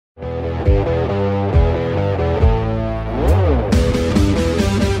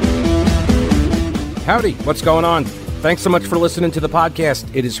Howdy, what's going on? Thanks so much for listening to the podcast.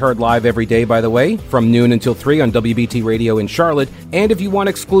 It is heard live every day, by the way, from noon until 3 on WBT Radio in Charlotte. And if you want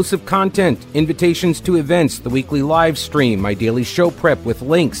exclusive content, invitations to events, the weekly live stream, my daily show prep with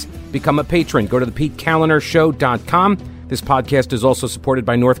links, become a patron. Go to thePeteKaliner.show.com. This podcast is also supported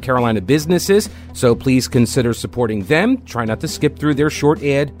by North Carolina businesses, so please consider supporting them. Try not to skip through their short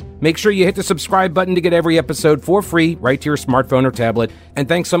ad. Make sure you hit the subscribe button to get every episode for free right to your smartphone or tablet. And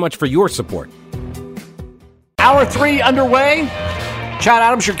thanks so much for your support. Hour 3 underway. Chad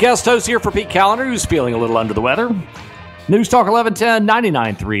Adams, your guest host here for Pete Kaliner, who's feeling a little under the weather. News Talk 1110,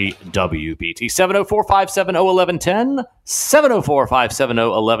 99.3 WBT, 704-570-1110,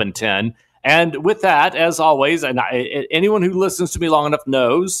 704-570-1110. And with that, as always, and anyone who listens to me long enough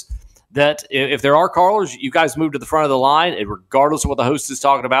knows that if there are callers, you guys move to the front of the line, and regardless of what the host is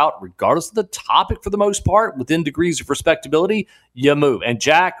talking about, regardless of the topic for the most part, within degrees of respectability, you move. And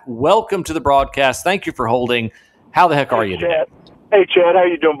Jack, welcome to the broadcast. Thank you for holding. How the heck are you today? Hey, Chad. How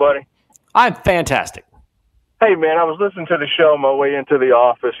you doing, buddy? I'm fantastic. Hey, man, I was listening to the show on my way into the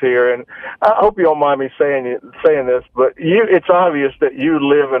office here, and I hope you don't mind me saying this, but it's obvious that you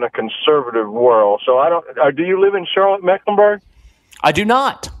live in a conservative world. So do you live in Charlotte, Mecklenburg? I do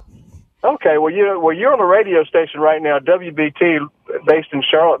not. Okay, well, you're on a radio station right now, WBT, based in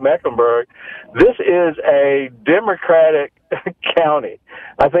Charlotte, Mecklenburg. This is a Democratic county.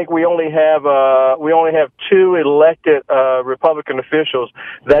 I think we only have 2 elected Republican officials.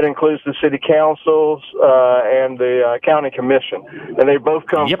 That includes the city councils and the county commission, and they both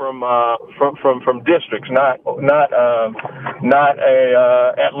come from districts, not a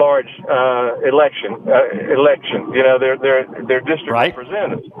at large election. You know, they're district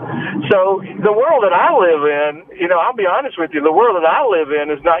representatives. So the world that I live in, you know, I'll be honest with you, the world that I live in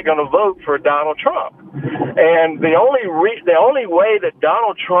is not going to vote for Donald Trump. And the only way that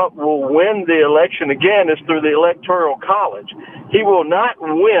Donald Trump will win the election again is through the Electoral College. He will not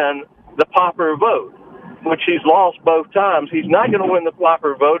win the popular vote, which he's lost both times. He's not going to win the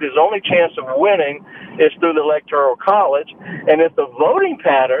popular vote. His only chance of winning is through the Electoral College. And if the voting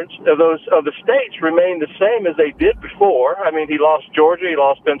patterns of the states remain the same as they did before, I mean, he lost Georgia, he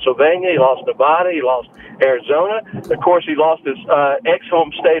lost Pennsylvania, he lost Nevada, he lost Arizona. Of course, he lost his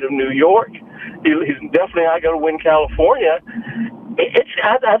ex-home state of New York. He's definitely not going to win California.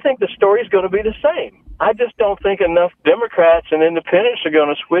 I think the story's going to be the same. I just don't think enough Democrats and independents are going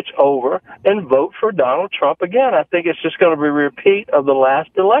to switch over and vote for Donald Trump again. I think it's just going to be a repeat of the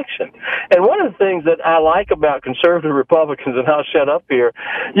last election. And one of the things that I like about conservative Republicans, and I'll shut up here,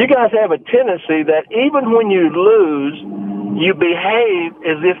 you guys have a tendency that even when you lose, you behave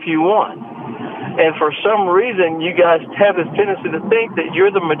as if you won. And for some reason, you guys have this tendency to think that you're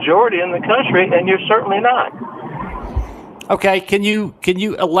the majority in the country, and you're certainly not. Okay, can you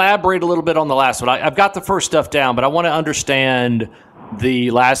elaborate a little bit on the last one? I've got the first stuff down, but I want to understand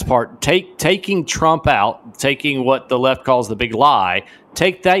the last part. Taking Trump out, taking what the left calls the big lie,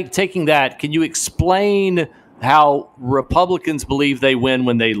 taking that, can you explain how Republicans believe they win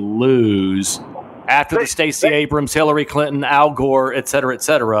when they lose after the Stacey Abrams, Hillary Clinton, Al Gore, et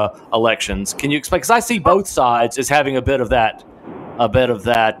cetera, elections? Can you explain? Because I see both sides as having a bit of that.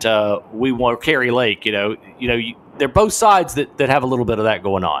 We want Carrie Lake. They're both sides that have a little bit of that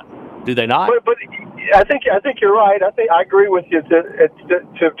going on. Do they not? But I think you're right. I agree with you.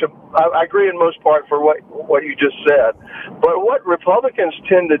 I agree in most part for what you just said. But what Republicans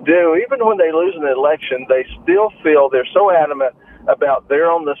tend to do, even when they lose an election, they still feel they're so adamant about they're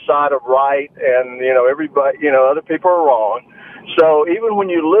on the side of right, and everybody, other people are wrong. So even when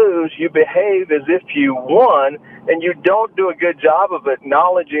you lose, you behave as if you won, and you don't do a good job of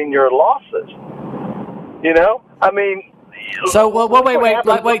acknowledging your losses. I mean. So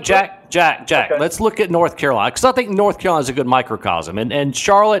wait, Jack. Okay. Let's look at North Carolina, because I think North Carolina is a good microcosm, and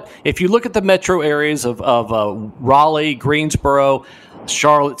Charlotte. If you look at the metro areas of Raleigh, Greensboro,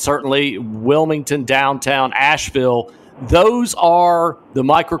 Charlotte, certainly Wilmington, downtown, Asheville. Those are the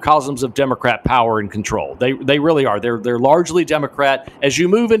microcosms of Democrat power and control. They really are. They're largely Democrat. As you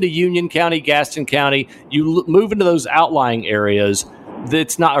move into Union County, Gaston County, you move into those outlying areas.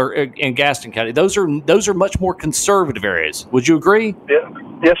 That's not, or in Gaston County. Those are much more conservative areas. Would you agree? Yeah.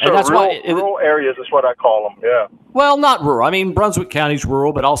 Yes, sir. Rural areas is what I call them. Yeah. Well, not rural. I mean, Brunswick County's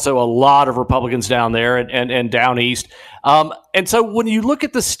rural, but also a lot of Republicans down there and down east. And so when you look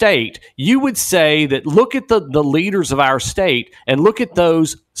at the state, you would say that look at the leaders of our state and look at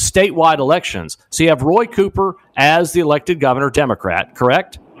those statewide elections. So you have Roy Cooper as the elected governor, Democrat,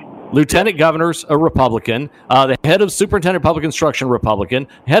 correct? Lieutenant governor's a Republican. The head of superintendent public instruction, Republican.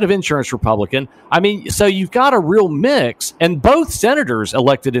 Head of insurance, Republican. I mean, so you've got a real mix, and both senators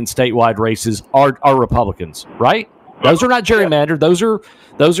elected in statewide races are Republicans, right? Those are not gerrymandered. Those are.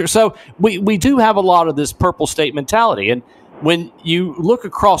 So we do have a lot of this purple state mentality, and when you look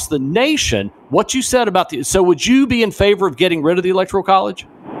across the nation, what you said about so would you be in favor of getting rid of the Electoral College?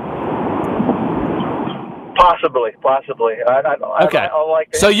 Possibly. Okay. I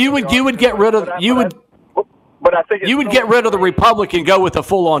like so you would get rid of but I think you would get rid of the Republican, go with a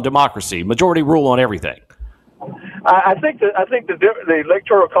full-on democracy, majority rule on everything. I think the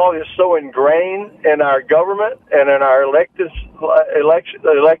Electoral College is so ingrained in our government and in our elective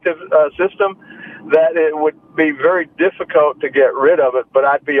system that it would be very difficult to get rid of it. But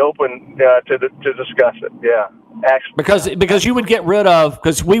I'd be open to discuss it. Yeah. Actually, because you would get rid of,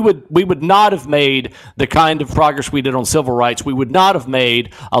 because we would not have made the kind of progress we did on civil rights. We would not have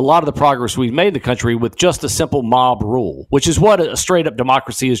made a lot of the progress we've made in the country with just a simple mob rule, which is what a straight up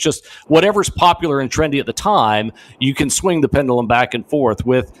democracy is. Just whatever's popular and trendy at the time, you can swing the pendulum back and forth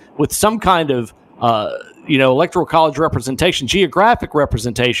with some kind of electoral college representation. Geographic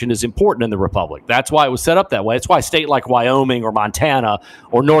representation is important in the republic. That's why it was set up that way. It's why a state like Wyoming or Montana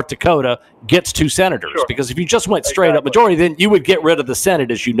or North Dakota gets 2 senators. Sure. Because if you just went straight up majority, then you would get rid of the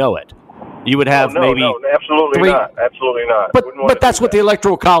Senate as you know it. You would have maybe absolutely 3. Not. Absolutely not. But that's what the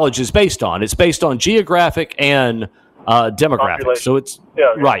Electoral College is based on. It's based on geographic and demographic. Population. So it's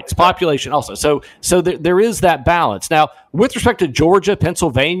right. It's population also. So there is that balance. Now, with respect to Georgia,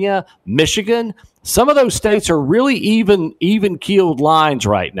 Pennsylvania, Michigan, some of those states are really even keeled lines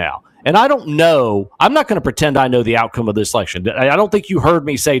right now. And I don't know. I'm not going to pretend I know the outcome of this election. I don't think you heard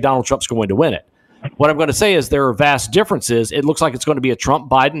me say Donald Trump's going to win it. What I'm going to say is there are vast differences. It looks like it's going to be a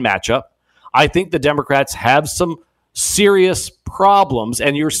Trump-Biden matchup. I think the Democrats have some serious problems,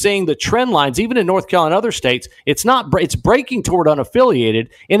 and you're seeing the trend lines, even in North Carolina and other states. It's breaking toward unaffiliated.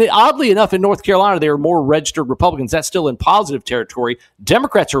 And oddly enough, in North Carolina, there are more registered Republicans. That's still in positive territory.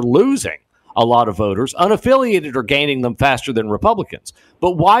 Democrats are losing a lot of voters. Unaffiliated are gaining them faster than Republicans.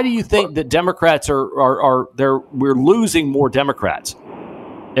 But why do you think that Democrats we're losing more Democrats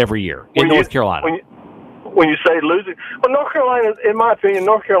every year in North Carolina? When you say losing, well, North Carolina, in my opinion,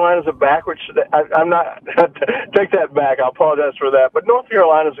 North Carolina is a backwards. I'm not take that back. I apologize for that. But North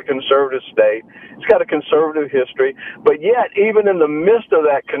Carolina is a conservative state. It's got a conservative history. But yet, even in the midst of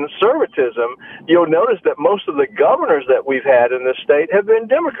that conservatism, you'll notice that most of the governors that we've had in this state have been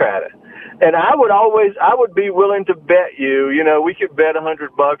Democratic. And I would be willing to bet you, we could bet $100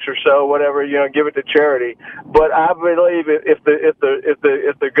 or so, whatever, give it to charity. But I believe if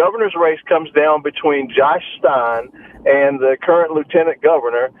the governor's race comes down between Josh Stein and the current lieutenant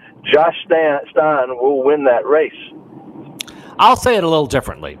governor, Josh Stein will win that race. I'll say it a little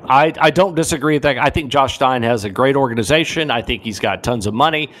differently. I don't disagree with that. I think Josh Stein has a great organization. I think he's got tons of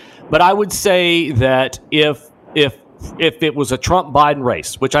money. But I would say that if it was a Trump-Biden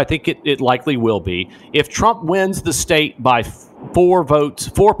race, which I think it likely will be, if Trump wins the state by 4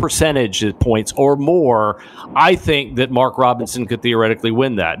 percentage points or more, I think that Mark Robinson could theoretically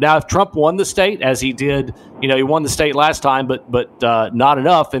win that. Now, if Trump won the state, as he did, he won the state last time, but not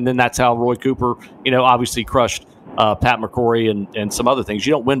enough, and then that's how Roy Cooper, obviously crushed Pat McCrory and some other things.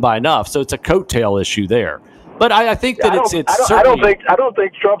 You don't win by enough, so it's a coattail issue there. But I think that I don't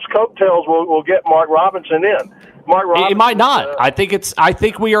think Trump's coattails will get Mark Robinson in. It might not. I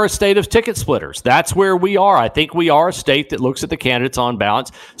think we are a state of ticket splitters. That's where we are. I think we are a state that looks at the candidates on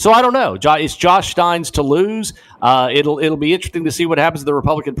balance. So I don't know. It's Josh Stein's to lose. It'll be interesting to see what happens in the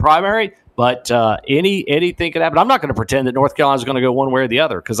Republican primary. But anything could happen. I'm not going to pretend that North Carolina is going to go one way or the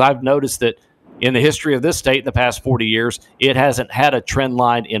other, because I've noticed that in the history of this state in the past 40 years, it hasn't had a trend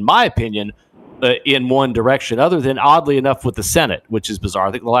line, in my opinion, in one direction, other than oddly enough with the Senate, which is bizarre.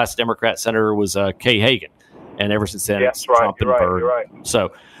 I think the last Democrat senator was Kay Hagan. And ever since then, it's Trump and Byrd. Right.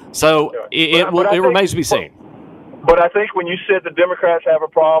 So it remains to be seen. But I think when you said the Democrats have a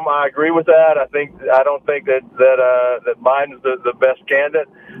problem, I agree with that. I don't think that Biden is the best candidate,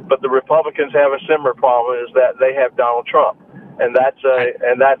 but the Republicans have a similar problem, is that they have Donald Trump, and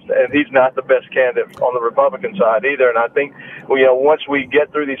he's not the best candidate on the Republican side either. And I think once we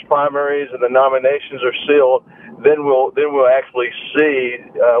get through these primaries and the nominations are sealed, then we'll actually see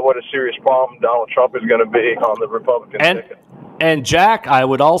what a serious problem Donald Trump is going to be on the Republican ticket. And Jack, I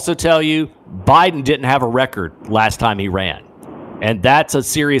would also tell you, Biden didn't have a record last time he ran, and that's a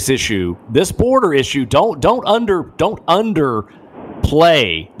serious issue. This border issue, don't underplay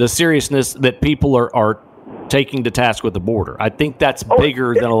the seriousness that people are taking to task with the border. I think that's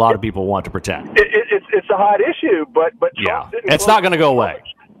bigger than a lot of people want to pretend. It's a hot issue, but Trump didn't it's not going to go away.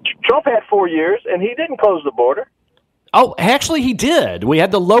 Trump had 4 years, and he didn't close the border. Oh, actually, he did. We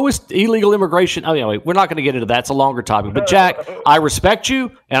had the lowest illegal immigration. Oh, anyway, we're not going to get into that. It's a longer topic. But, Jack, I respect you,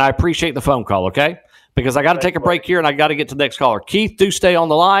 and I appreciate the phone call, okay? Because I got to take a break here, and I got to get to the next caller. Keith, do stay on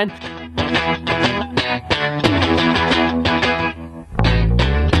the line.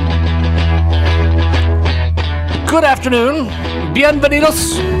 Good afternoon.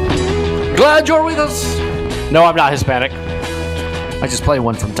 Bienvenidos. Glad you're with us. No, I'm not Hispanic. I just play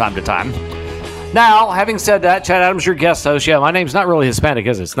one from time to time. Now, having said that, Chad Adams, your guest host. Yeah, my name's not really Hispanic,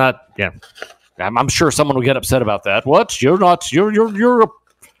 is it? It's not. Yeah, I'm sure someone will get upset about that. What? You're not. You're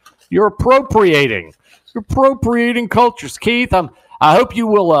appropriating. You're appropriating cultures, Keith. I hope you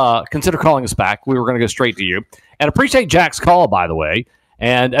will consider calling us back. We were going to go straight to you, and appreciate Jack's call, by the way,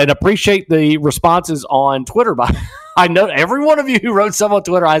 and appreciate the responses on Twitter. I know every one of you who wrote some on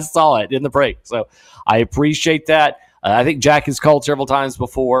Twitter. I saw it in the break, so I appreciate that. I think Jack has called several times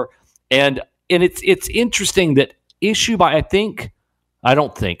before, and it's interesting that issue by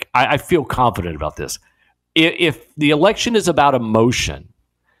I feel confident about this. If the election is about emotion,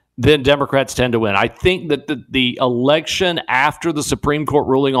 then Democrats tend to win. I think that the election after the Supreme Court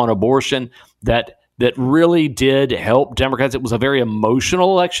ruling on abortion that really did help Democrats. It was a very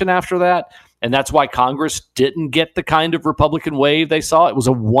emotional election after that, and that's why Congress didn't get the kind of Republican wave they saw. It was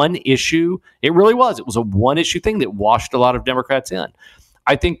a one issue. It really was. It was a one issue thing that washed a lot of Democrats in.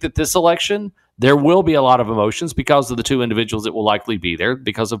 I think that this election, there will be a lot of emotions because of the two individuals that will likely be there,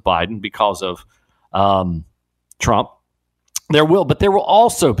 because of Biden, because of Trump. But there will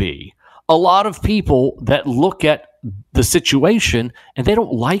also be a lot of people that look at the situation and they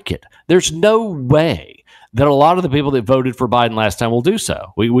don't like it. There's no way that a lot of the people that voted for Biden last time will do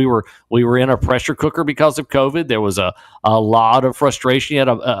so. We were in a pressure cooker because of COVID. There was a lot of frustration.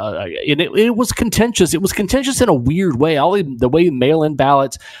 It was contentious. It was contentious in a weird way. The way mail-in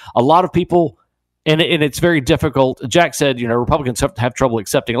ballots, a lot of people, and it's very difficult. Jack said, Republicans have trouble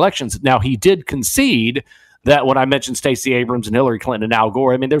accepting elections. Now, he did concede that when I mentioned Stacey Abrams and Hillary Clinton and Al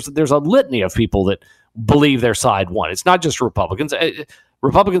Gore, I mean, there's a litany of people that believe their side won. It's not just Republicans.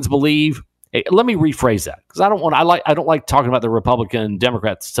 Republicans believe. Let me rephrase that, because I don't like talking about the Republican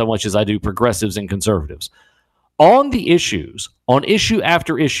Democrats so much as I do progressives and conservatives. On the issues, on issue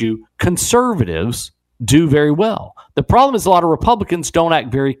after issue, conservatives do very well. The problem is a lot of Republicans don't act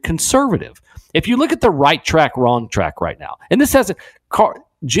very conservative. If you look at the right track, wrong track right now, and this has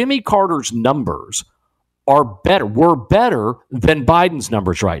Jimmy Carter's numbers were better than Biden's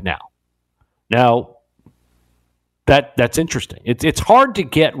numbers right now. Now, that's interesting. It's hard to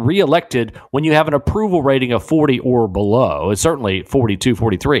get reelected when you have an approval rating of 40 or below. It's certainly 42,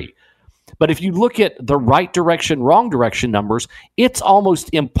 43. But if you look at the right direction, wrong direction numbers, it's almost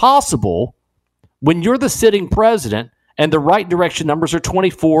impossible when you're the sitting president and the right direction numbers are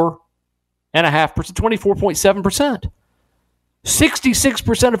 24.5%, 24.7%.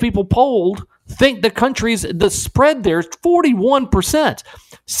 66% of people polled think the spread there is 41%.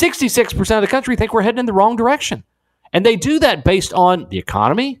 66% of the country think we're heading in the wrong direction. And they do that based on the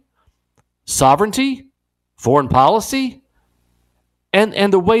economy, sovereignty, foreign policy,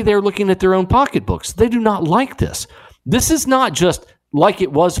 and the way they're looking at their own pocketbooks. They do not like this. This is not just like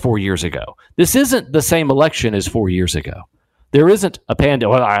it was 4 years ago. This isn't the same election as 4 years ago. There isn't a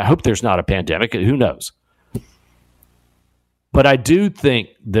pandemic. Well, I hope there's not a pandemic. Who knows? But I do think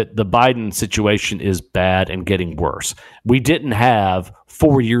that the Biden situation is bad and getting worse. We didn't have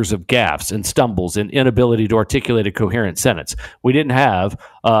 4 years of gaffes and stumbles and inability to articulate a coherent sentence. We didn't have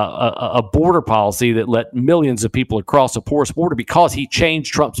a border policy that let millions of people across a porous border because he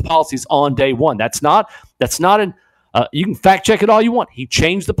changed Trump's policies on day one. That's not you can fact check it all you want. He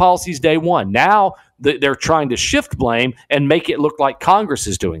changed the policies day one. Now they're trying to shift blame and make it look like Congress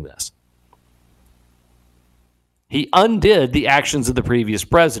is doing this. He undid the actions of the previous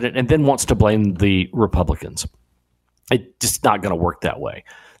president and then wants to blame the Republicans. It's just not going to work that way.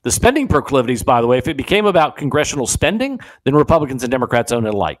 The spending proclivities, by the way, if it became about congressional spending, then Republicans and Democrats own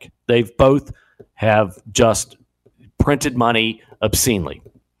it alike. They've both have just printed money obscenely.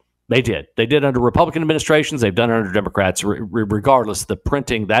 They did. They did under Republican administrations. They've done it under Democrats. Regardless, the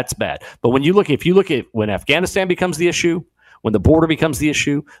printing, that's bad. But if you look at when Afghanistan becomes the issue, when the border becomes the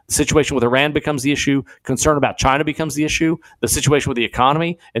issue, the situation with Iran becomes the issue, concern about China becomes the issue, the situation with the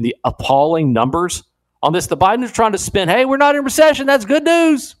economy and the appalling numbers on this, the Biden is trying to spin, hey, we're not in recession. That's good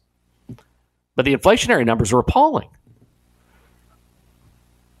news. But the inflationary numbers are appalling.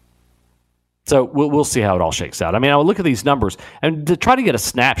 So we'll see how it all shakes out. I mean, I would look at these numbers and to try to get a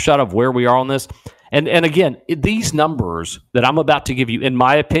snapshot of where we are on this. And again, these numbers that I'm about to give you, in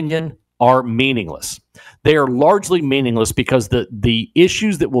my opinion, are meaningless. They are largely meaningless because the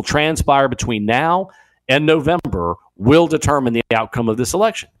issues that will transpire between now and November will determine the outcome of this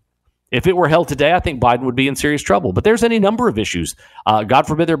election. If it were held today, I think Biden would be in serious trouble. But there's any number of issues. God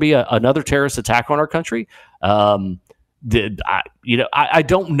forbid there be another terrorist attack on our country. I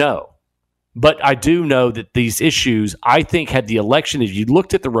don't know. But I do know that these issues, I think, had the election, if you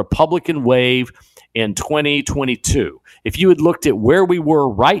looked at the Republican wave in 2022, if you had looked at where we were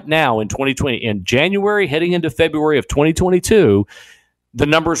right now in 2020, in January heading into February of 2022, the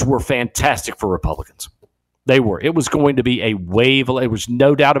numbers were fantastic for Republicans. They were. It was going to be a wave. There was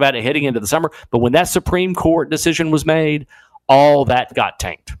no doubt about it heading into the summer. But when that Supreme Court decision was made, all that got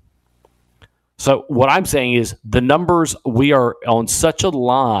tanked. So what I'm saying is the numbers, we are on such a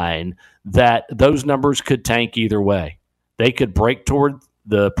line that those numbers could tank either way. They could break toward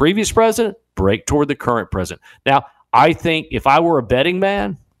the previous president, break toward the current president. Now, I think if I were a betting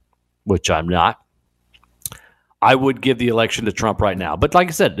man, which I'm not, I would give the election to Trump right now. But like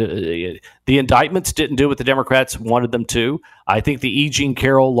I said, the indictments didn't do what the Democrats wanted them to. I think the E. Jean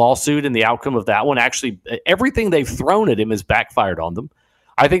Carroll lawsuit and the outcome of that one, actually, everything they've thrown at him has backfired on them.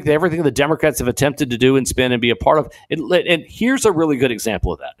 I think that everything the Democrats have attempted to do and spin and be a part of it. And here's a really good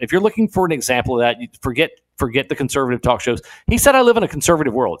example of that. If you're looking for an example of that, you forget the conservative talk shows. He said, I live in a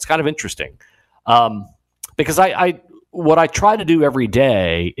conservative world. It's kind of interesting. Because what I try to do every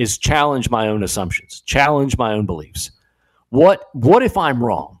day is challenge my own assumptions, challenge my own beliefs. What if I'm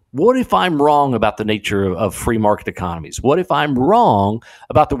wrong? What if I'm wrong about the nature of free market economies? What if I'm wrong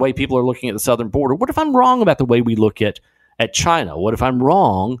about the way people are looking at the southern border? What if I'm wrong about the way we look at China? What if I'm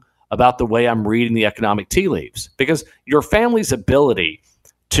wrong about the way I'm reading the economic tea leaves? Because your family's ability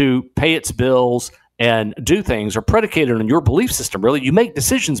to pay its bills and do things are predicated on your belief system. Really, you make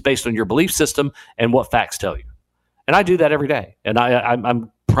decisions based on your belief system and what facts tell you. And I do that every day. And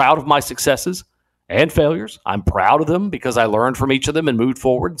I'm proud of my successes and failures. I'm proud of them because I learned from each of them and moved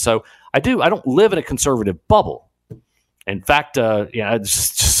forward. So I don't live in a conservative bubble. In fact, there's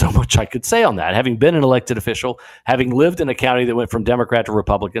just so much I could say on that. Having been an elected official, having lived in a county that went from Democrat to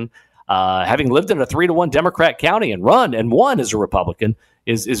Republican, having lived in a 3-1 Democrat county and run and won as a Republican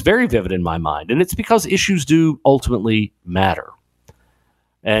is very vivid in my mind. And it's because issues do ultimately matter.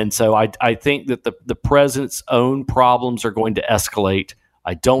 And so I think that the president's own problems are going to escalate.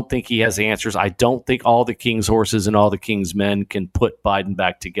 I don't think he has answers. I don't think all the king's horses and all the king's men can put Biden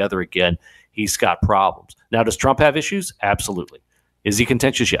back together again. He's got problems. Now, does Trump have issues? Absolutely. Is he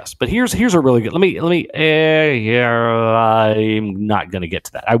contentious? Yes. But here's a really good. I'm not going to get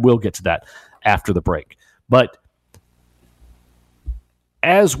to that. I will get to that after the break. But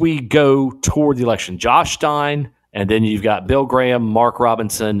as we go toward the election, Josh Stein, and then you've got Bill Graham, Mark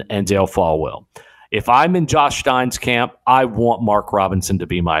Robinson, and Dale Folwell. If I'm in Josh Stein's camp, I want Mark Robinson to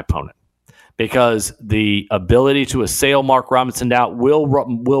be my opponent. Because the ability to assail Mark Robinson out, will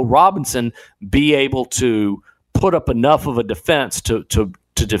Robinson be able to put up enough of a defense to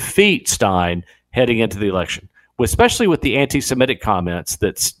defeat Stein heading into the election, especially with the anti-Semitic comments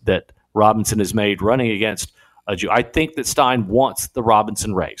that Robinson has made running against a Jew? I think that Stein wants the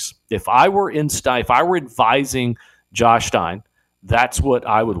Robinson race. If I were advising Josh Stein, that's what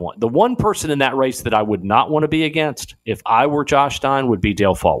I would want. The one person in that race that I would not want to be against, if I were Josh Stein, would be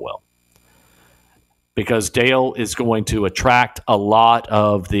Dale Folwell. Because Dale is going to attract a lot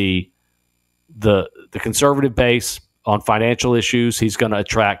of the conservative base on financial issues. He's going to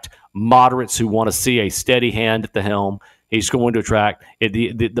attract moderates who want to see a steady hand at the helm. He's going to attract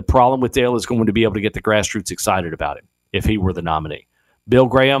the problem with Dale is going to be able to get the grassroots excited about him if he were the nominee. Bill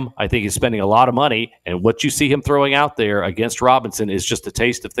Graham, I think, is spending a lot of money, and what you see him throwing out there against Robinson is just a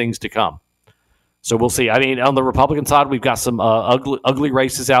taste of things to come. So we'll see. I mean, on the Republican side, we've got some ugly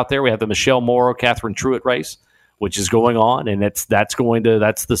races out there. We have the Michelle Morrow, Catherine Truitt race, which is going on, and that's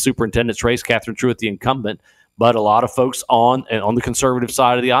the superintendent's race. Catherine Truitt, the incumbent, but a lot of folks on the conservative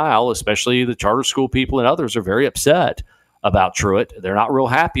side of the aisle, especially the charter school people and others, are very upset about Truitt. They're not real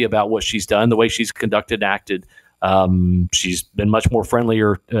happy about what she's done, the way she's conducted and acted. She's been much more friendly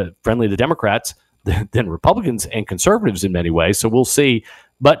to Democrats than Republicans and conservatives in many ways. So we'll see.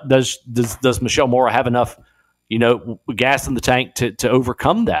 But does Michelle Morrow have enough, gas in the tank to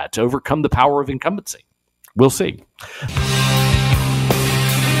overcome that, to overcome the power of incumbency? We'll see.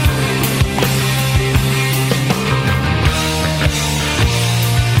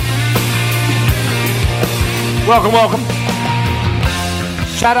 Welcome.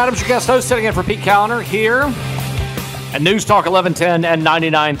 Chad Adams, your guest host, sitting in for Pete Callender here at News Talk 1110 and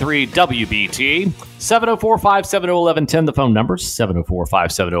 99.3 WBT. 704-570-1110, the phone number,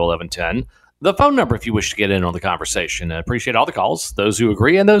 704-570-1110. the phone number if you wish to get in on the conversation. I appreciate all the calls, those who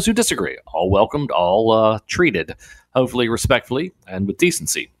agree and those who disagree. All welcomed, all treated, hopefully respectfully and with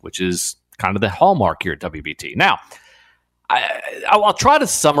decency, which is kind of the hallmark here at WBT. Now, I'll try to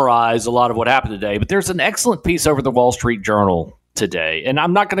summarize a lot of what happened today, but there's an excellent piece over the Wall Street Journal today, and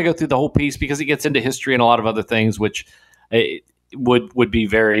I'm not going to go through the whole piece because it gets into history and a lot of other things, which would be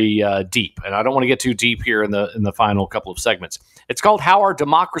very deep, and I don't want to get too deep here in the final couple of segments. It's called "How Our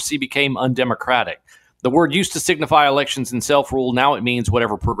Democracy Became Undemocratic." The word used to signify elections and self-rule. Now it means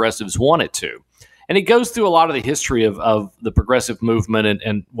whatever progressives want it to, and it goes through a lot of the history of the progressive movement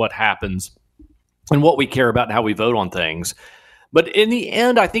and what happens and what we care about and how we vote on things. But in the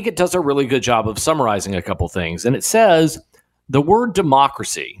end, I think it does a really good job of summarizing a couple things, and it says the word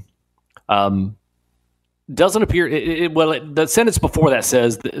democracy doesn't appear. The sentence before that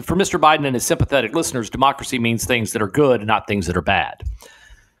says, for Mr. Biden and his sympathetic listeners, democracy means things that are good and not things that are bad.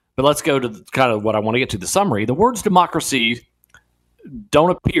 But let's go to kind of what I want to get to, the summary. The words democracy don't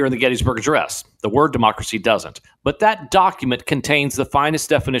appear in the Gettysburg Address. The word democracy doesn't. But that document contains the finest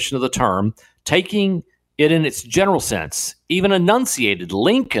definition of the term, taking it in its general sense. Even enunciated,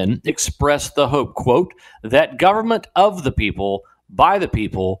 Lincoln expressed the hope, quote, that government of the people, by the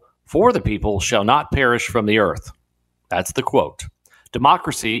people, for the people shall not perish from the earth. That's the quote.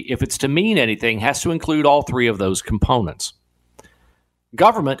 Democracy, if it's to mean anything, has to include all three of those components.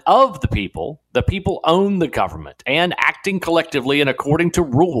 Government of the people own the government, and acting collectively and according to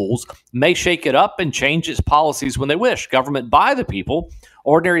rules may shake it up and change its policies when they wish. Government by the people,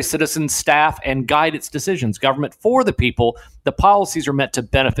 ordinary citizens, staff, and guide its decisions. Government for the people, the policies are meant to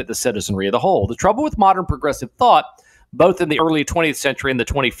benefit the citizenry of the whole. The trouble with modern progressive thought, both in the early 20th century and the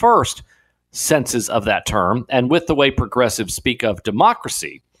 21st senses of that term, and with the way progressives speak of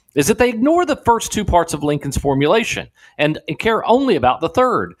democracy, is that they ignore the first two parts of Lincoln's formulation and care only about the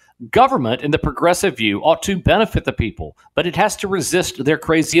third. Government, in the progressive view, ought to benefit the people, but it has to resist their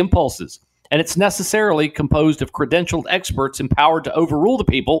crazy impulses. And it's necessarily composed of credentialed experts empowered to overrule the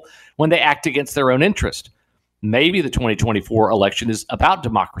people when they act against their own interest. Maybe the 2024 election is about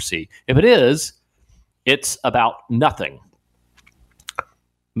democracy. If it is, it's about nothing.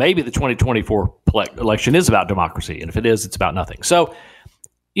 Maybe the 2024 election is about democracy, and if it is, it's about nothing. So,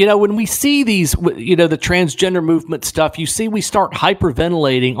 when we see these, the transgender movement stuff, you see we start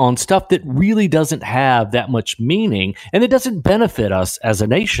hyperventilating on stuff that really doesn't have that much meaning, and it doesn't benefit us as a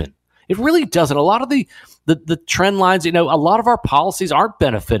nation. It really doesn't. A lot of the trend lines, a lot of our policies aren't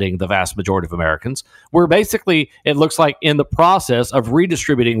benefiting the vast majority of Americans. We're basically, it looks like, in the process of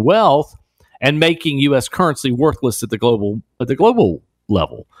redistributing wealth and making U.S. currency worthless at the global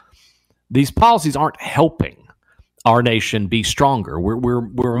level. These policies aren't helping our nation be stronger.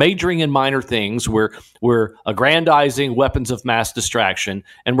 We're majoring in minor things. We're aggrandizing weapons of mass distraction,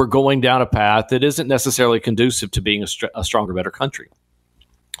 and we're going down a path that isn't necessarily conducive to being a stronger, better country.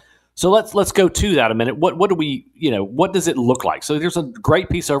 So let's go to that a minute. What do we, what does it look like? So there's a great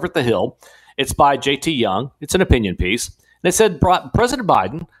piece over at The Hill. It's by J.T. Young. It's an opinion piece. And it said President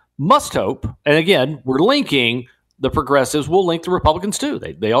Biden must hope, and again, we're linking the progressives, we'll link the Republicans too.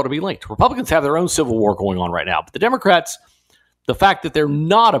 They ought to be linked. Republicans have their own civil war going on right now, but the Democrats, the fact that they're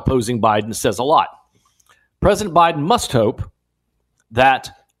not opposing Biden says a lot. President Biden must hope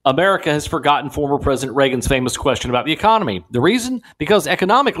that America has forgotten former President Reagan's famous question about the economy. The reason? Because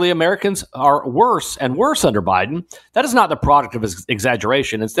economically, Americans are worse and worse under Biden. That is not the product of his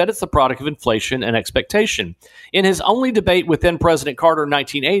exaggeration. Instead, it's the product of inflation and expectation. In his only debate with then President Carter in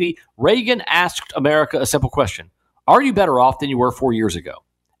 1980, Reagan asked America a simple question. Are you better off than you were 4 years ago?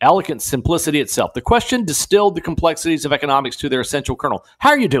 Elegant simplicity itself. The question distilled the complexities of economics to their essential kernel. How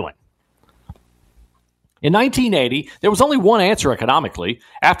are you doing? In 1980, there was only one answer economically.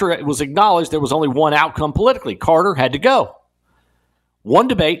 After it was acknowledged there was only one outcome politically. Carter had to go. One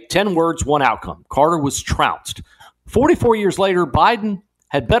debate, 10 words, one outcome. Carter was trounced. 44 years later, Biden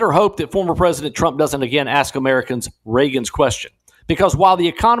had better hope that former President Trump doesn't again ask Americans Reagan's question. Because while the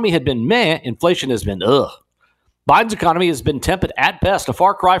economy had been meh, inflation has been ugh. Biden's economy has been tepid at best, a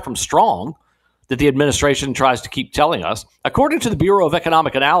far cry from strong that the administration tries to keep telling us. According to the Bureau of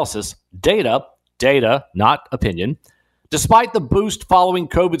Economic Analysis, data, not opinion, despite the boost following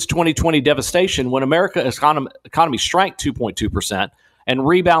COVID's 2020 devastation, when America's economy shrank 2.2% and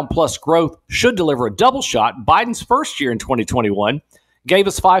rebound plus growth should deliver a double shot, Biden's first year in 2021 gave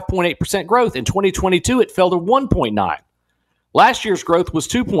us 5.8% growth. In 2022, it fell to 1.9%. Last year's growth was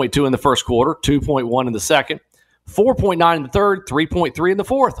 2.2% in the first quarter, 2.1% in the second, 4.9% in the third, 3.3% in the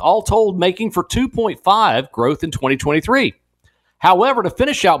fourth, all told making for 2.5% growth in 2023. However, to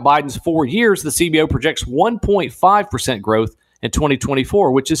finish out Biden's 4 years, the CBO projects 1.5% growth in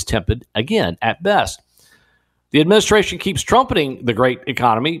 2024, which is tepid again at best. The administration keeps trumpeting the great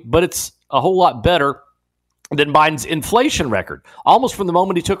economy, but it's a whole lot better than Biden's inflation record. Almost from the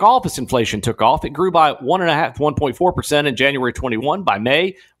moment he took office, inflation took off. It grew by 1.4% in January 21. By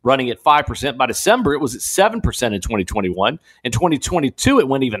May, running at 5%. By December, it was at 7% in 2021. In 2022, it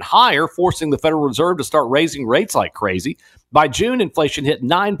went even higher, forcing the Federal Reserve to start raising rates like crazy. By June, inflation hit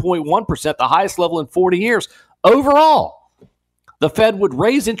 9.1%, the highest level in 40 years. Overall, the Fed would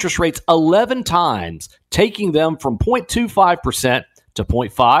raise interest rates 11 times, taking them from 0.25% to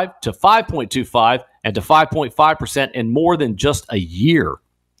 0.5 to 5.25 and to 5.5% in more than just a year.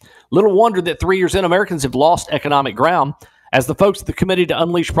 Little wonder that 3 years in, Americans have lost economic ground. As the folks at the Committee to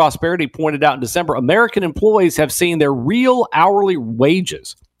Unleash Prosperity pointed out in December, American employees have seen their real hourly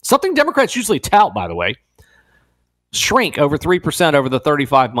wages, something Democrats usually tout, by the way, shrink over 3% over the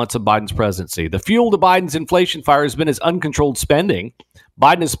 35 months of Biden's presidency. The fuel to Biden's inflation fire has been his uncontrolled spending.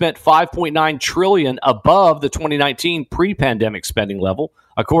 Biden has spent $5.9 trillion above the 2019 pre-pandemic spending level,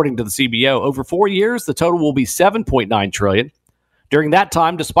 according to the CBO. Over 4 years, the total will be $7.9 trillion. During that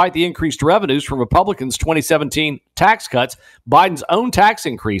time, despite the increased revenues from Republicans' 2017 tax cuts, Biden's own tax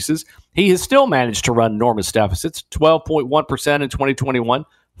increases, he has still managed to run enormous deficits, 12.1% in 2021,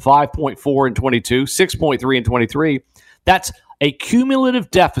 5.4 in 22, 6.3 in 23. That's a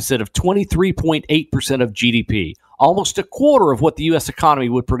cumulative deficit of 23.8% of GDP, almost a quarter of what the U.S. economy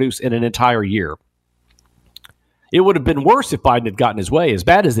would produce in an entire year. It would have been worse if Biden had gotten his way, as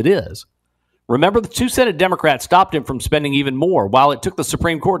bad as it is. Remember, the two Senate Democrats stopped him from spending even more, while it took the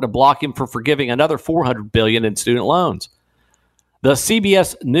Supreme Court to block him from forgiving another $400 billion in student loans. The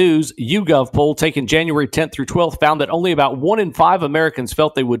CBS News YouGov poll taken January 10th through 12th found that only about 1 in 5 Americans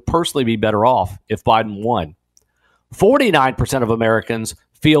felt they would personally be better off if Biden won. 49% of Americans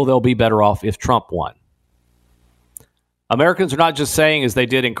feel they'll be better off if Trump won. Americans are not just saying, as they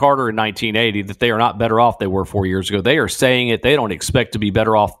did in Carter in 1980, that they are not better off they were 4 years ago. They are saying it. They don't expect to be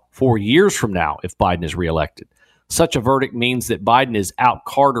better off 4 years from now if Biden is reelected. Such a verdict means that Biden is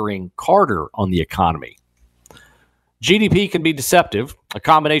out-Cartering Carter on the economy. GDP can be deceptive. A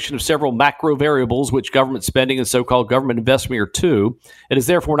combination of several macro variables, which government spending and so-called government investment are too. It is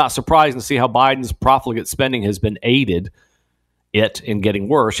therefore not surprising to see how Biden's profligate spending has been aided in getting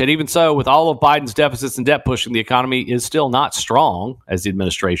worse. And even so, with all of Biden's deficits and debt pushing, the economy is still not strong, as the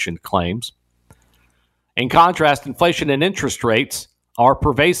administration claims. In contrast, inflation and interest rates are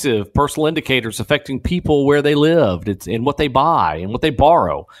pervasive personal indicators affecting people where they live, it's in what they buy and what they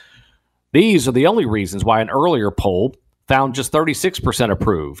borrow. These are the only reasons why an earlier poll found just 36%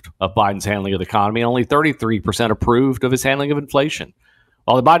 approved of Biden's handling of the economy and only 33% approved of his handling of inflation.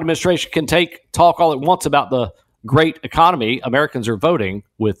 While the Biden administration can talk all it wants about the great economy, Americans are voting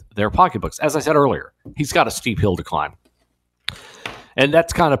with their pocketbooks. As I said earlier, he's got a steep hill to climb. And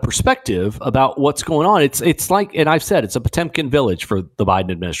that's kind of perspective about what's going on. It's like, and I've said, it's a Potemkin village for the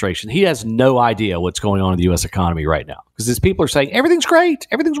Biden administration. He has no idea what's going on in the U.S. economy right now because his people are saying, everything's great,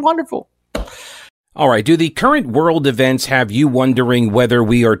 everything's wonderful. All right. Do the current world events have you wondering whether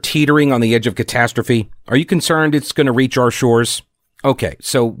we are teetering on the edge of catastrophe? Are you concerned it's going to reach our shores? Okay,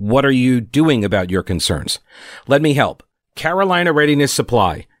 so what are you doing about your concerns? Let me help. Carolina Readiness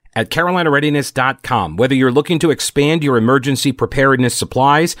Supply at carolinareadiness.com. Whether you're looking to expand your emergency preparedness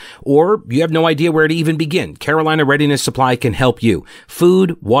supplies or you have no idea where to even begin, Carolina Readiness Supply can help you.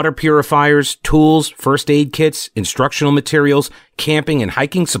 Food, water purifiers, tools, first aid kits, instructional materials, camping and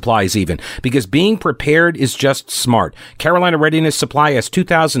hiking supplies even, because being prepared is just smart. Carolina Readiness Supply has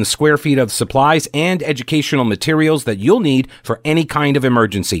 2,000 square feet of supplies and educational materials that you'll need for any kind of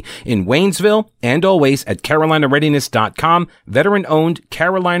emergency. In Waynesville and always at carolinareadiness.com, veteran-owned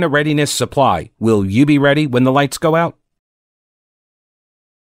Carolina Readiness Supply. Will you be ready when the lights go out?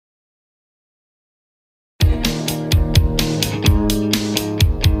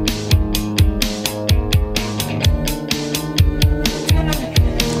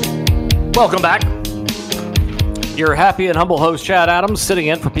 Welcome back. Your happy and humble host, Chad Adams, sitting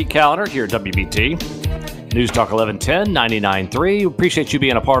in for Pete Callender here at WBT. News Talk 1110, 99.3. Appreciate you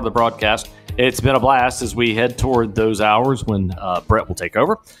being a part of the broadcast. It's been a blast as we head toward those hours when Brett will take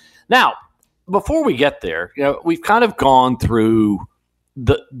over. Now, before we get there, we've kind of gone through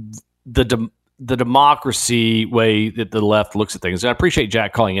the democracy way that the left looks at things. And I appreciate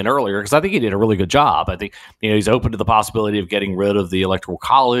Jack calling in earlier because I think he did a really good job. I think he's open to the possibility of getting rid of the Electoral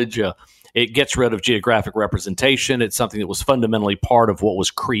College. It gets rid of geographic representation. It's something that was fundamentally part of what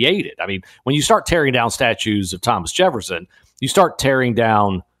was created. I mean, when you start tearing down statues of Thomas Jefferson, you start tearing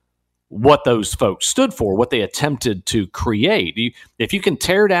down what those folks stood for, what they attempted to create. If you can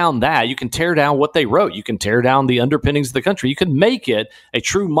tear down that, you can tear down what they wrote. You can tear down the underpinnings of the country. You can make it a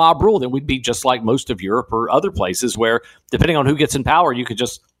true mob rule. Then we'd be just like most of Europe or other places where, depending on who gets in power, you could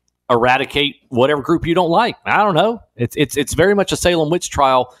just eradicate whatever group you don't like. I don't know. It's very much a Salem witch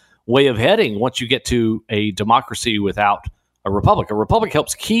trial way of heading once you get to a democracy without a republic. A republic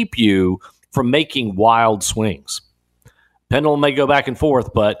helps keep you from making wild swings. Pendulum may go back and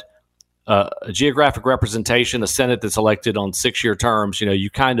forth, but a geographic representation, a Senate that's elected on 6-year terms, you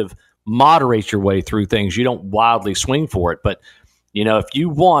kind of moderate your way through things. You don't wildly swing for it. But, if you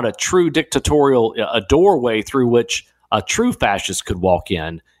want a true dictatorial, a doorway through which a true fascist could walk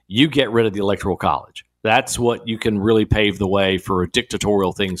in, you get rid of the Electoral College. That's what you can really pave the way for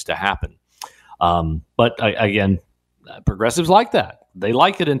dictatorial things to happen. But again, progressives like that. They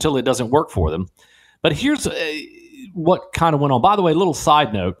like it until it doesn't work for them. But here's what kind of went on. By the way, little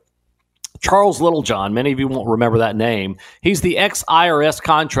side note, Charles Littlejohn, many of you won't remember that name. He's the ex-IRS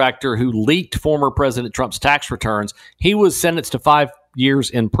contractor who leaked former President Trump's tax returns. He was sentenced to 5 years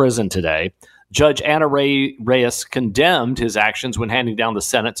in prison today. Judge Anna Reyes condemned his actions when handing down the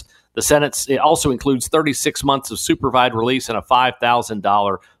sentence. The sentence it also includes 36 months of supervised release and a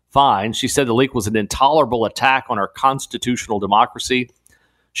 $5,000 fine. She said the leak was an intolerable attack on our constitutional democracy.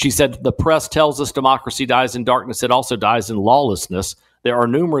 She said the press tells us democracy dies in darkness. It also dies in lawlessness. There are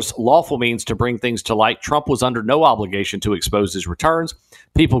numerous lawful means to bring things to light. Trump was under no obligation to expose his returns.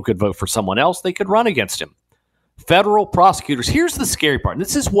 People could vote for someone else. They could run against him. Federal prosecutors, here's the scary part.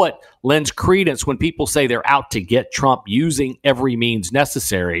 This is what lends credence when people say they're out to get Trump using every means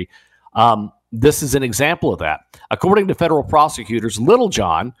necessary. This is an example of that. According to federal prosecutors,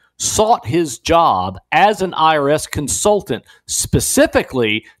 Littlejohn sought his job as an IRS consultant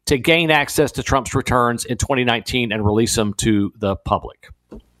specifically to gain access to Trump's returns in 2019 and release them to the public.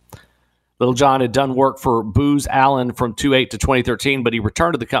 Littlejohn had done work for Booz Allen from 2008 to 2013, but he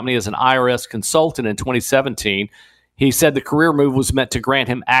returned to the company as an IRS consultant in 2017. He said the career move was meant to grant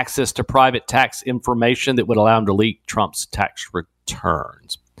him access to private tax information that would allow him to leak Trump's tax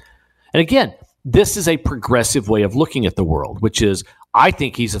returns. And again, this is a progressive way of looking at the world, which is, I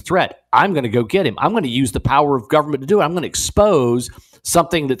think he's a threat. I'm going to go get him. I'm going to use the power of government to do it. I'm going to expose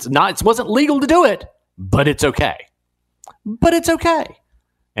something that's not, it wasn't legal to do it, but it's okay. But it's okay.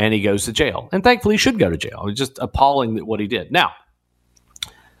 And he goes to jail. And thankfully, he should go to jail. It's just appalling what he did. Now,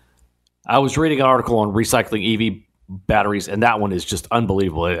 I was reading an article on recycling EV batteries, and that one is just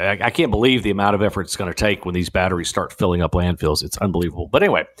unbelievable. I can't believe the amount of effort it's going to take when these batteries start filling up landfills. It's unbelievable. But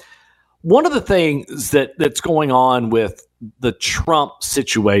anyway, one of the things that's going on with the Trump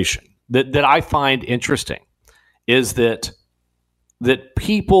situation that I find interesting is that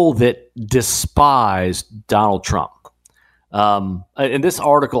people that despise Donald Trump, in this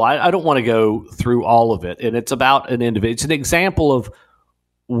article, I don't want to go through all of it, and it's about an individual. It's an example of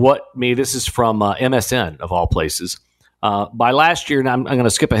this is from MSN, of all places. By last year, and I'm going to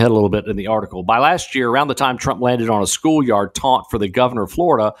skip ahead a little bit in the article. By last year, around the time Trump landed on a schoolyard taunt for the governor of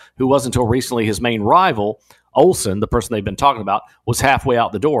Florida, who was until recently his main rival, Olson, the person they've been talking about, was halfway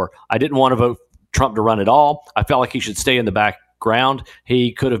out the door. I didn't want to vote Trump to run at all. I felt like he should stay in the background.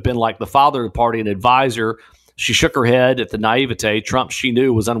 He could have been like the father of the party, an advisor. She shook her head at the naivete. Trump, she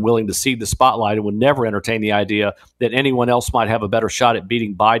knew, was unwilling to cede the spotlight and would never entertain the idea that anyone else might have a better shot at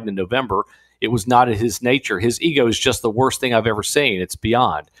beating Biden in November. It was not in his nature. His ego is just the worst thing I've ever seen. It's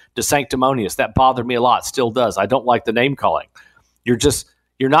beyond. DeSanctimonious, that bothered me a lot, still does. I don't like the name calling. You're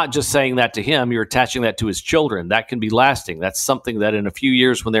not just saying that to him, you're attaching that to his children. That can be lasting. That's something that in a few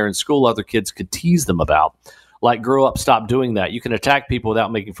years when they're in school, other kids could tease them about. Like, grow up, stop doing that. You can attack people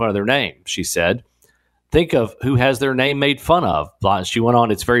without making fun of their name, she said. Think of who has their name made fun of. She went on,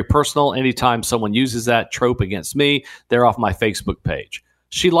 it's very personal. Anytime someone uses that trope against me, they're off my Facebook page.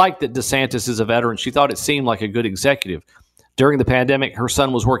 She liked that DeSantis is a veteran. She thought it seemed like a good executive. During the pandemic, her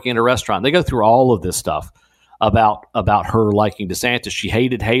son was working in a restaurant. They go through all of this stuff about her liking DeSantis. She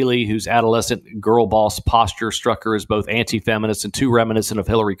hated Haley, whose adolescent girl boss posture struck her as both anti-feminist and too reminiscent of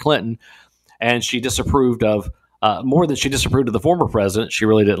Hillary Clinton. And she disapproved of, more than she disapproved of the former president, she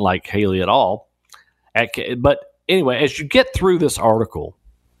really didn't like Haley at all. But anyway, as you get through this article,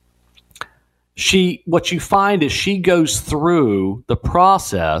 what you find is she goes through the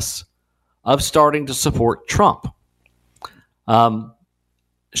process of starting to support Trump.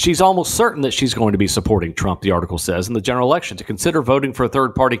 She's almost certain that she's going to be supporting Trump, the article says, in the general election. To consider voting for a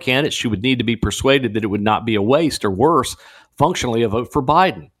third-party candidate, she would need to be persuaded that it would not be a waste or worse, functionally, a vote for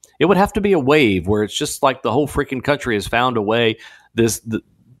Biden. It would have to be a wave where it's just like the whole freaking country has found a way, this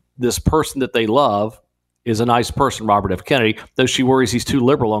person that they love is a nice person, Robert F. Kennedy, though she worries he's too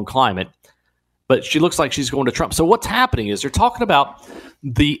liberal on climate. But she looks like she's going to Trump. So what's happening is they're talking about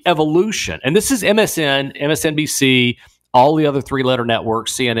the evolution. And this is MSN, MSNBC, all the other three-letter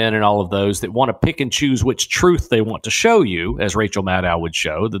networks, CNN and all of those that want to pick and choose which truth they want to show you, as Rachel Maddow would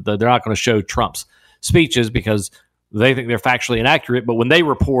show. They're not going to show Trump's speeches because they think they're factually inaccurate. But when they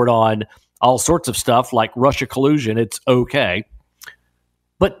report on all sorts of stuff like Russia collusion, it's okay.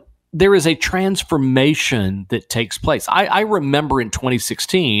 But there is a transformation that takes place. I remember in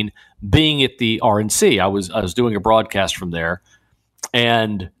 2016 being at the RNC. I was doing a broadcast from there,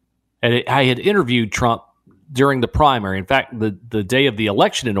 and I had interviewed Trump during the primary. In fact, the day of the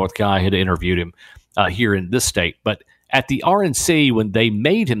election in North Carolina, I had interviewed him here in this state. But at the RNC, when they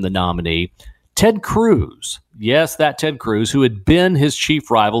made him the nominee, Ted Cruz, yes, that Ted Cruz, who had been his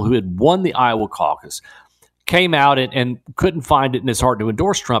chief rival, who had won the Iowa caucus, came out and couldn't find it in his heart to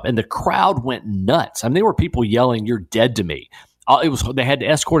endorse Trump, and the crowd went nuts. I mean, there were people yelling, "You're dead to me." They had to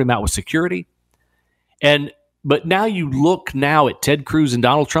escort him out with security. But now you look now at Ted Cruz and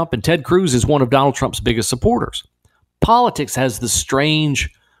Donald Trump, and Ted Cruz is one of Donald Trump's biggest supporters. Politics has the strange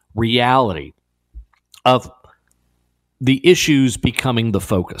reality of the issues becoming the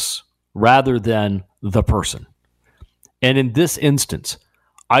focus rather than the person. And in this instance,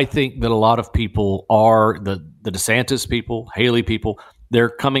 I think that a lot of people are the DeSantis people, Haley people, they're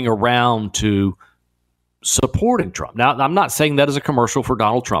coming around to supporting Trump. Now, I'm not saying that as a commercial for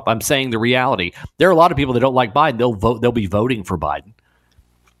Donald Trump. I'm saying the reality. There are a lot of people that don't like Biden. They'll be voting for Biden.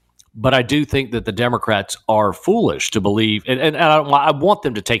 But I do think that the Democrats are foolish to believe, and I want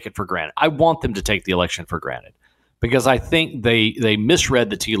them to take it for granted. I want them to take the election for granted because I think they misread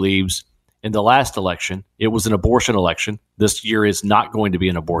the tea leaves in the last election. It was an abortion election. This year is not going to be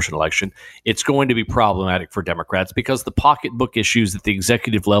an abortion election. It's going to be problematic for Democrats because the pocketbook issues at the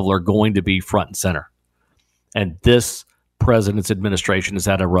executive level are going to be front and center. And this president's administration has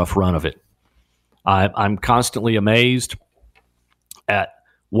had a rough run of it. I'm constantly amazed at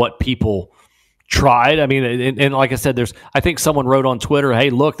what people tried. I mean, and like I said, I think someone wrote on Twitter, hey,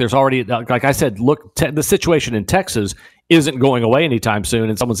 look, there's already, like I said, look, the situation in Texas isn't going away anytime soon.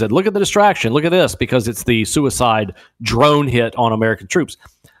 And someone said, look at the distraction, look at this, because it's the suicide drone hit on American troops.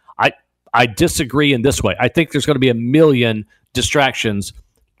 I disagree in this way. I think there's going to be a million distractions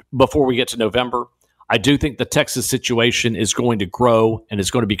before we get to November. I do think the Texas situation is going to grow and it's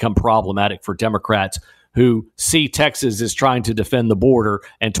going to become problematic for Democrats who see Texas as trying to defend the border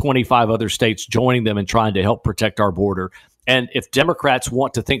and 25 other states joining them and trying to help protect our border. And if Democrats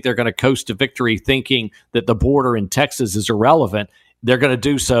want to think they're going to coast to victory thinking that the border in Texas is irrelevant, they're going to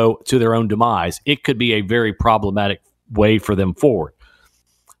do so to their own demise. It could be a very problematic way for them forward.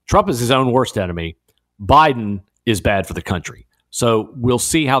 Trump is his own worst enemy. Biden is bad for the country. So we'll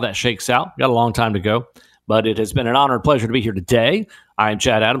see how that shakes out. Got a long time to go, but it has been an honor and pleasure to be here today. I'm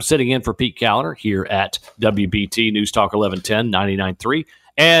Chad Adams, sitting in for Pete Callender here at WBT News Talk 1110 99.3,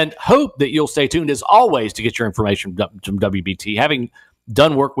 and hope that you'll stay tuned as always to get your information from WBT. Having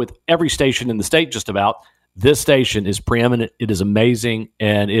done work with every station in the state just about, this station is preeminent. It is amazing,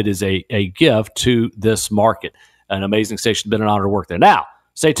 and it is a gift to this market. An amazing station. It's been an honor to work there. Now,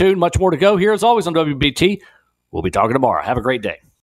 stay tuned. Much more to go here as always on WBT. We'll be talking tomorrow. Have a great day.